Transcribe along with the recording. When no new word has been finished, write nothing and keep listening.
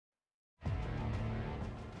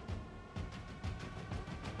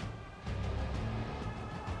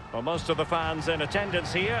Well, most of the fans in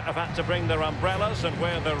attendance here have had to bring their umbrellas and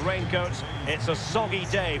wear their raincoats. It's a soggy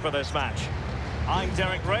day for this match. I'm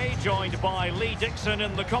Derek Ray, joined by Lee Dixon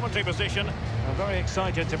in the commentary position. I'm very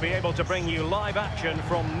excited to be able to bring you live action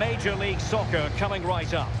from Major League Soccer coming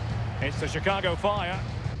right up. It's the Chicago Fire.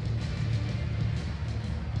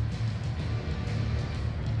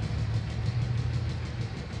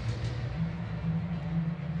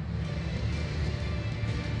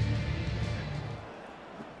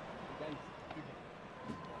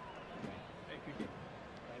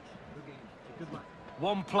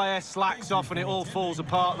 One player slacks off and it all falls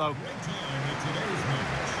apart, though.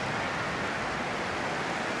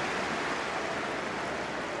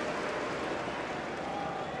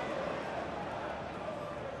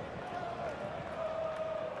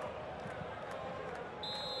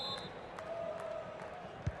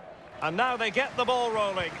 And now they get the ball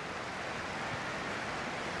rolling.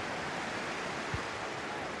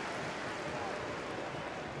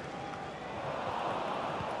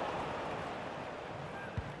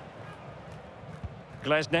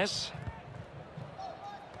 Glesnes.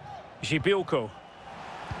 Gibilco.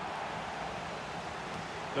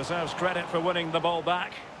 Deserves credit for winning the ball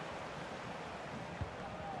back.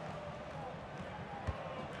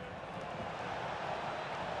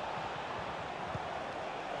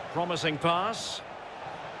 Promising pass.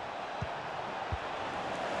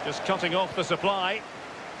 Just cutting off the supply.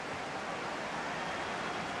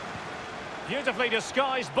 Beautifully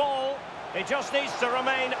disguised ball. It just needs to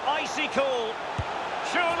remain icy cool.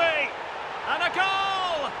 Surely, and a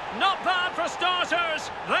goal! Not bad for starters.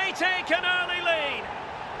 They take an early lead.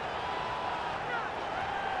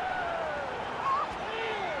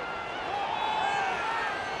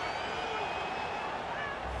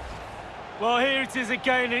 Well, here it is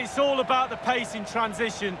again, and it's all about the pace in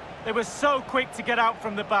transition. They were so quick to get out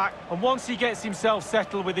from the back, and once he gets himself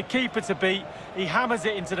settled with the keeper to beat, he hammers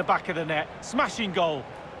it into the back of the net. Smashing goal.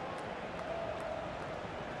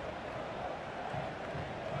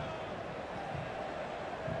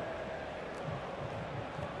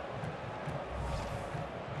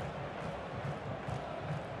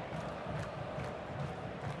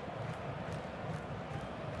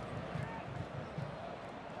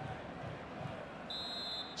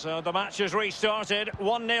 So the match has restarted,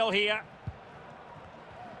 1-0 here.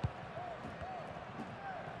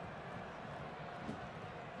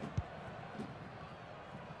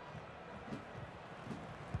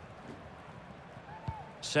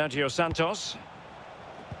 Sergio Santos.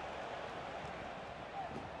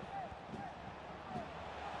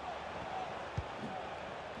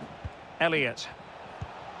 Elliott.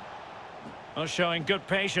 Oh, showing good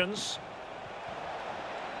patience.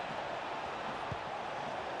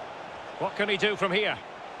 What can he do from here?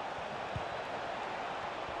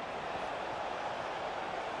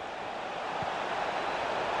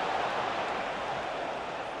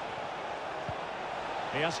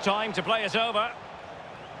 He has time to play it over.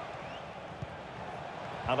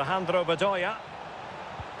 Alejandro Bedoya.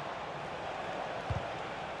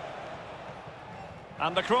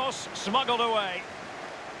 And the cross smuggled away.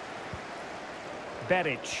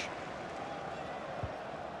 Beric.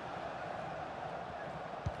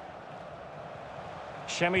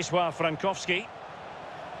 Przemysław Frankowski.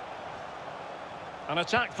 An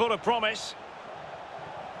attack full of promise.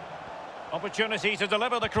 Opportunity to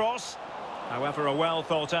deliver the cross. However, a well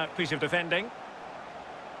thought out piece of defending.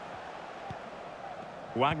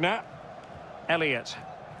 Wagner. Elliott.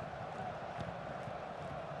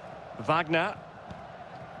 Wagner.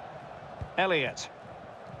 Elliott.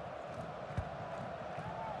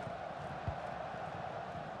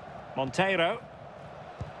 Monteiro.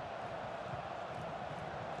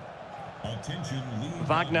 Attention, Lee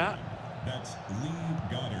Wagner. That's Lee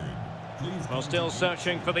Goddard. Please. Well, still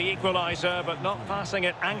searching for the equaliser, but not passing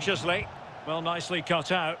it anxiously. Well, nicely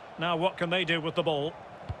cut out. Now what can they do with the ball?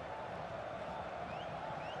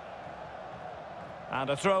 And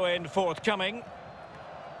a throw-in forthcoming.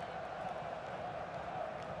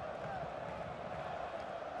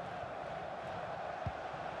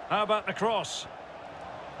 How about the cross?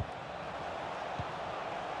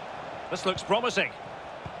 This looks promising.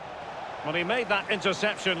 Well, he made that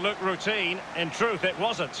interception look routine. In truth, it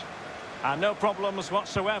wasn't. And no problems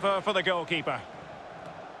whatsoever for the goalkeeper.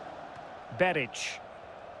 Beric.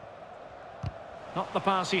 Not the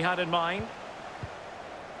pass he had in mind.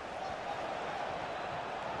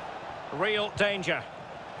 Real danger.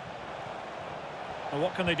 Well,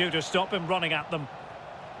 what can they do to stop him running at them?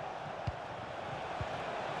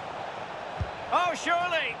 Oh,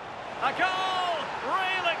 surely! A goal!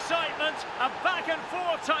 Real excitement! A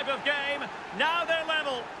back-and-forth type of game. Now they're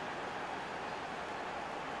level.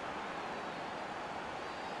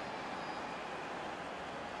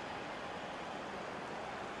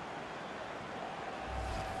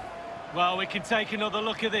 Well, we can take another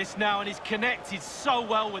look at this now, and he's connected so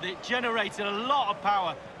well with it, generated a lot of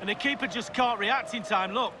power, and the keeper just can't react in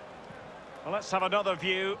time, look. Well, let's have another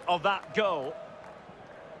view of that goal.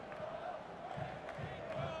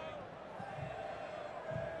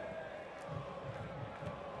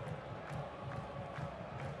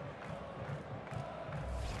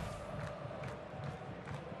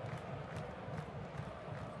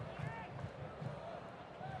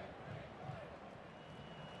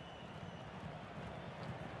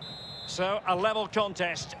 So, a level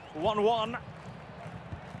contest, 1-1.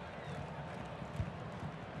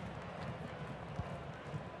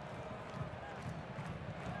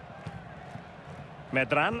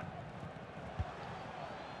 Medran.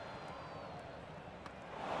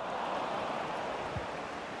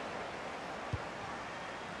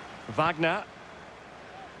 Wagner.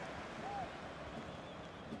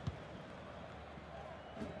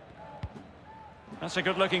 That's a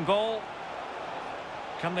good-looking ball.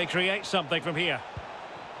 Can they create something from here?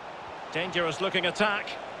 Dangerous-looking attack.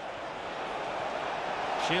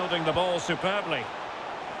 Shielding the ball superbly.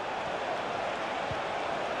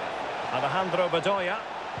 Alejandro Bedoya.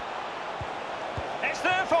 It's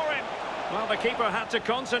there for him. Well, the keeper had to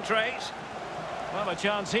concentrate. Well, a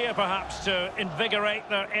chance here, perhaps, to invigorate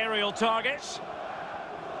their aerial targets.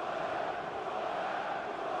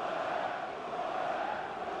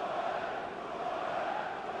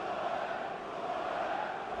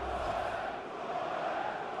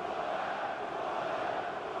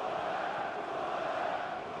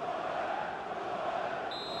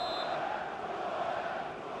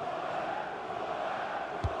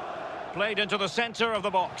 Played into the centre of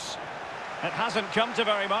the box. It hasn't come to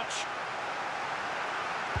very much.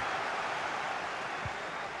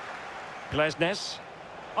 Glesnes.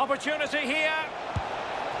 Opportunity here.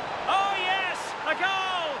 Oh, yes! A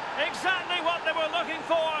goal! Exactly what they were looking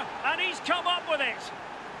for, and he's come up with it.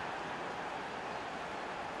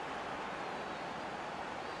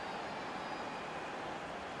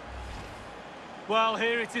 Well,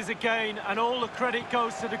 here it is again, and all the credit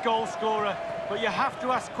goes to the goal scorer. But you have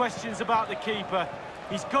to ask questions about the keeper.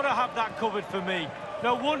 He's got to have that covered for me.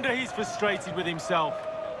 No wonder he's frustrated with himself.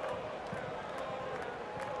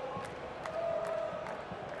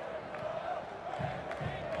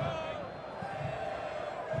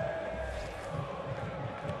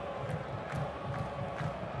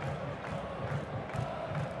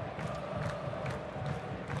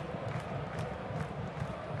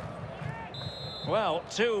 Well,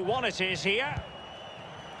 2-1 it is here.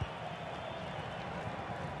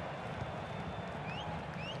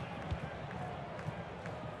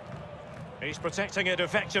 He's protecting it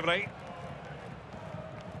effectively.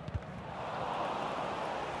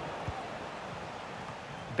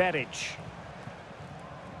 Beric.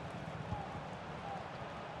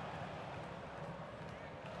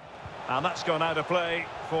 And that's gone out of play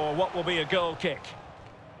for what will be a goal kick.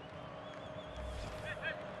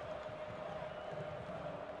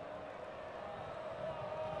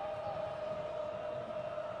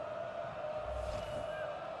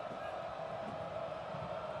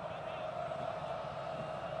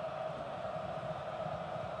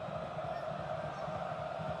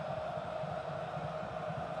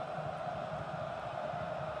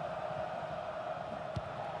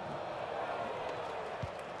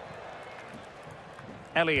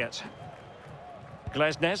 Elliott.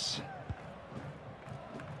 Glesnes.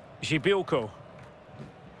 Gibilco.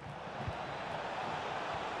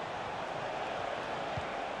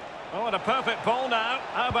 Oh, and a perfect ball now.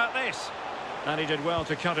 How about this? And he did well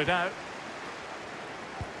to cut it out.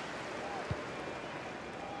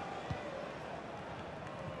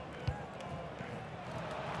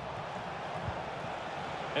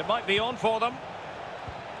 It might be on for them.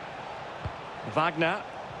 Wagner.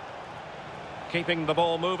 Keeping the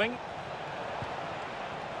ball moving.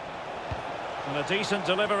 And a decent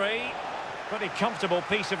delivery. Pretty comfortable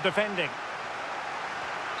piece of defending.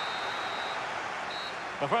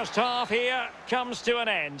 The first half here comes to an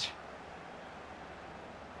end.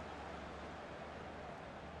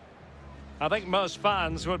 I think most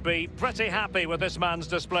fans would be pretty happy with this man's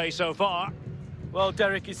display so far. Well,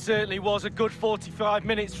 Derek, it certainly was a good 45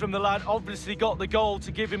 minutes from the lad. Obviously got the goal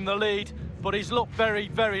to give him the lead, but he's looked very,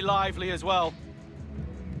 very lively as well.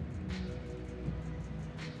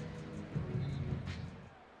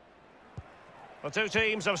 The two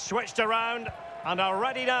teams have switched around and are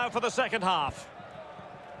ready now for the second half.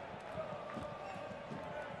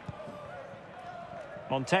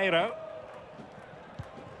 Monteiro.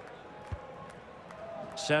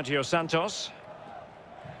 Sergio Santos.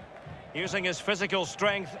 Using his physical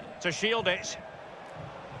strength to shield it.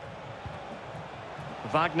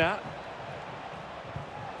 Wagner.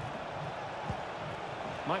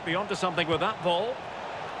 Might be onto something with that ball.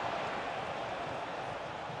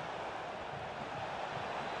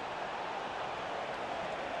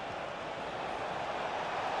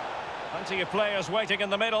 Plenty of players waiting in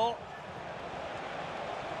the middle.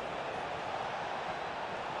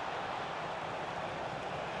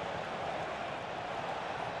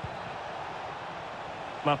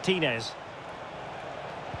 Martinez.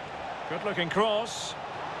 Good-looking cross.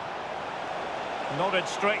 Nodded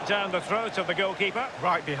straight down the throat of the goalkeeper.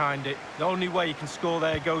 Right behind it. The only way you can score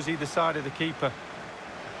there goes either side of the keeper.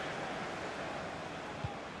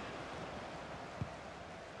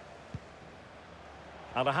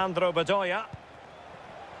 Alejandro Bedoya.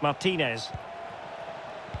 Martinez.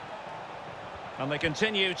 And they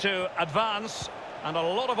continue to advance, and a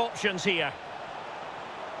lot of options here.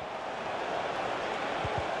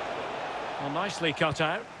 Well, nicely cut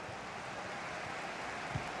out.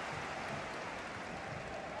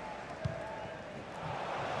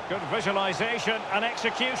 Good visualisation and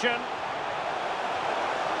execution.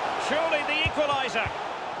 Surely the equaliser.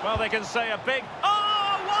 Well, they can say a big...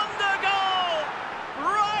 Oh, wonder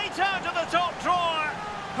goal! Right out of the top drawer.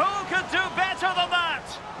 Who could do better than that?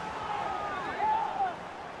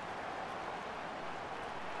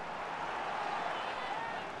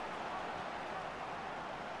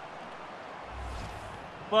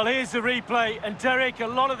 Well, here's the replay, and Derek, a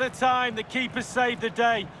lot of the time the keeper saved the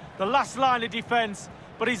day. The last line of defence,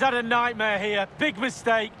 but he's had a nightmare here. Big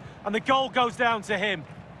mistake, and the goal goes down to him.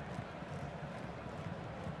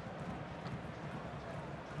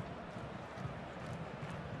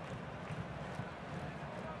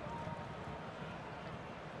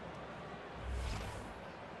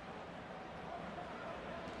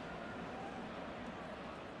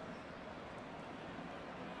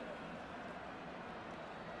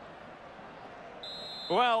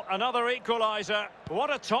 Well, another equaliser.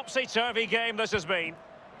 What a topsy-turvy game this has been.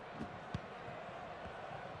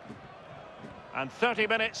 And 30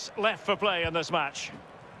 minutes left for play in this match.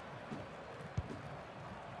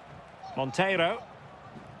 Monteiro.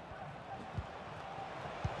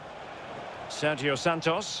 Sergio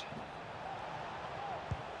Santos.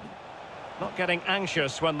 Not getting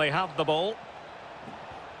anxious when they have the ball.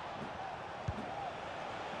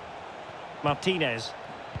 Martinez.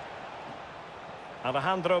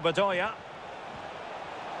 Alejandro Bedoya.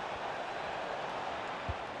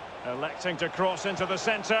 Electing to cross into the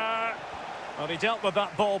centre. Well, he dealt with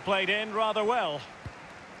that ball played in rather well.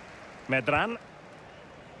 Medran.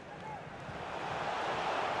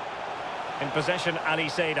 In possession, Ali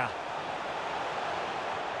Seda.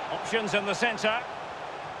 Options in the centre.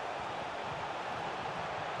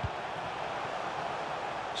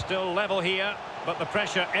 Still level here, but the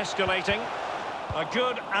pressure escalating. A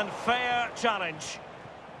good and fair challenge.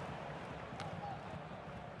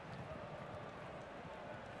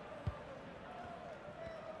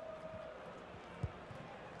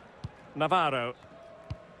 Navarro.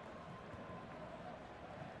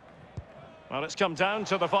 Well, it's come down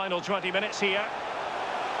to the final 20 minutes here.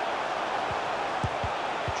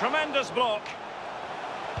 Tremendous block.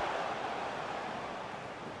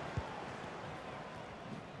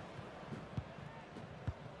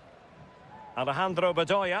 Alejandro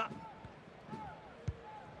Bedoya.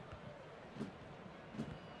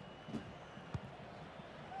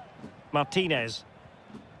 Martinez.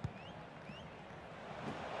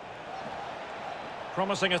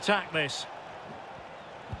 Promising attack, this.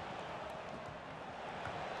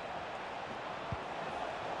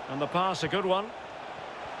 And the pass, a good one.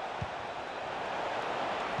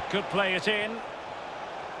 Could play it in.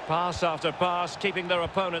 Pass after pass, keeping their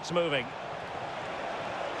opponents moving.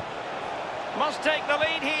 Must take the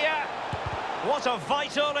lead here. What a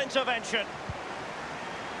vital intervention.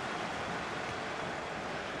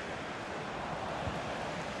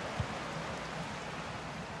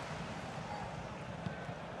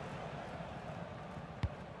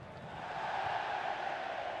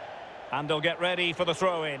 And they'll get ready for the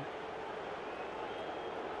throw-in.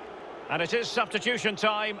 And it is substitution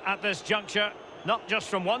time at this juncture, not just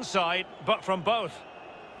from one side, but from both.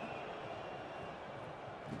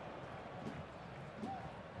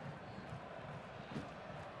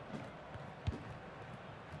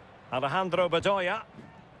 Alejandro Bedoya.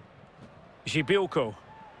 Gibilco.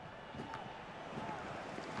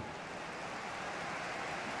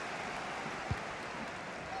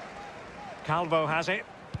 Calvo has it.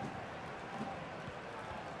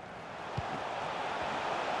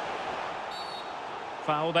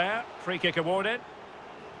 Foul there. Free kick awarded.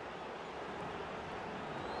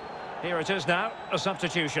 Here it is now, a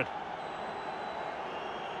substitution.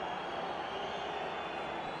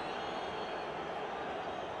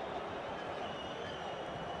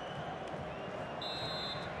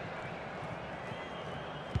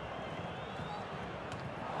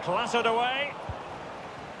 Clattered away.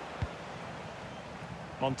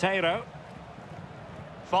 Monteiro.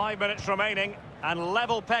 5 minutes remaining, and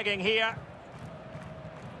level pegging here.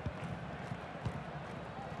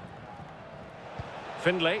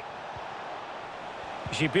 Findlay.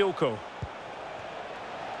 Gibilco.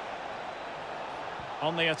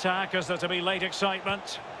 On the attack, is there to be late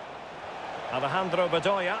excitement? Alejandro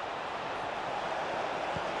Bedoya.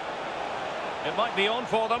 It might be on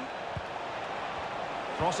for them.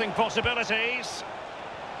 Crossing possibilities.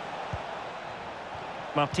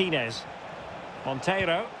 Martinez.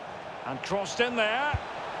 Monteiro. And crossed in there.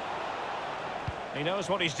 He knows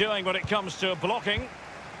what he's doing when it comes to blocking.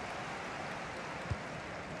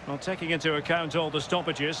 Well, taking into account all the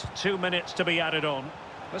stoppages, 2 minutes to be added on.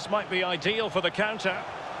 This might be ideal for the counter.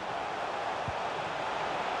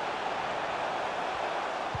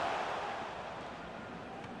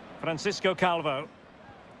 Francisco Calvo.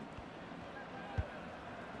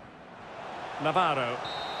 Navarro.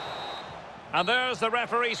 And there's the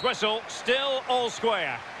referee's whistle, still all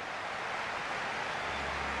square.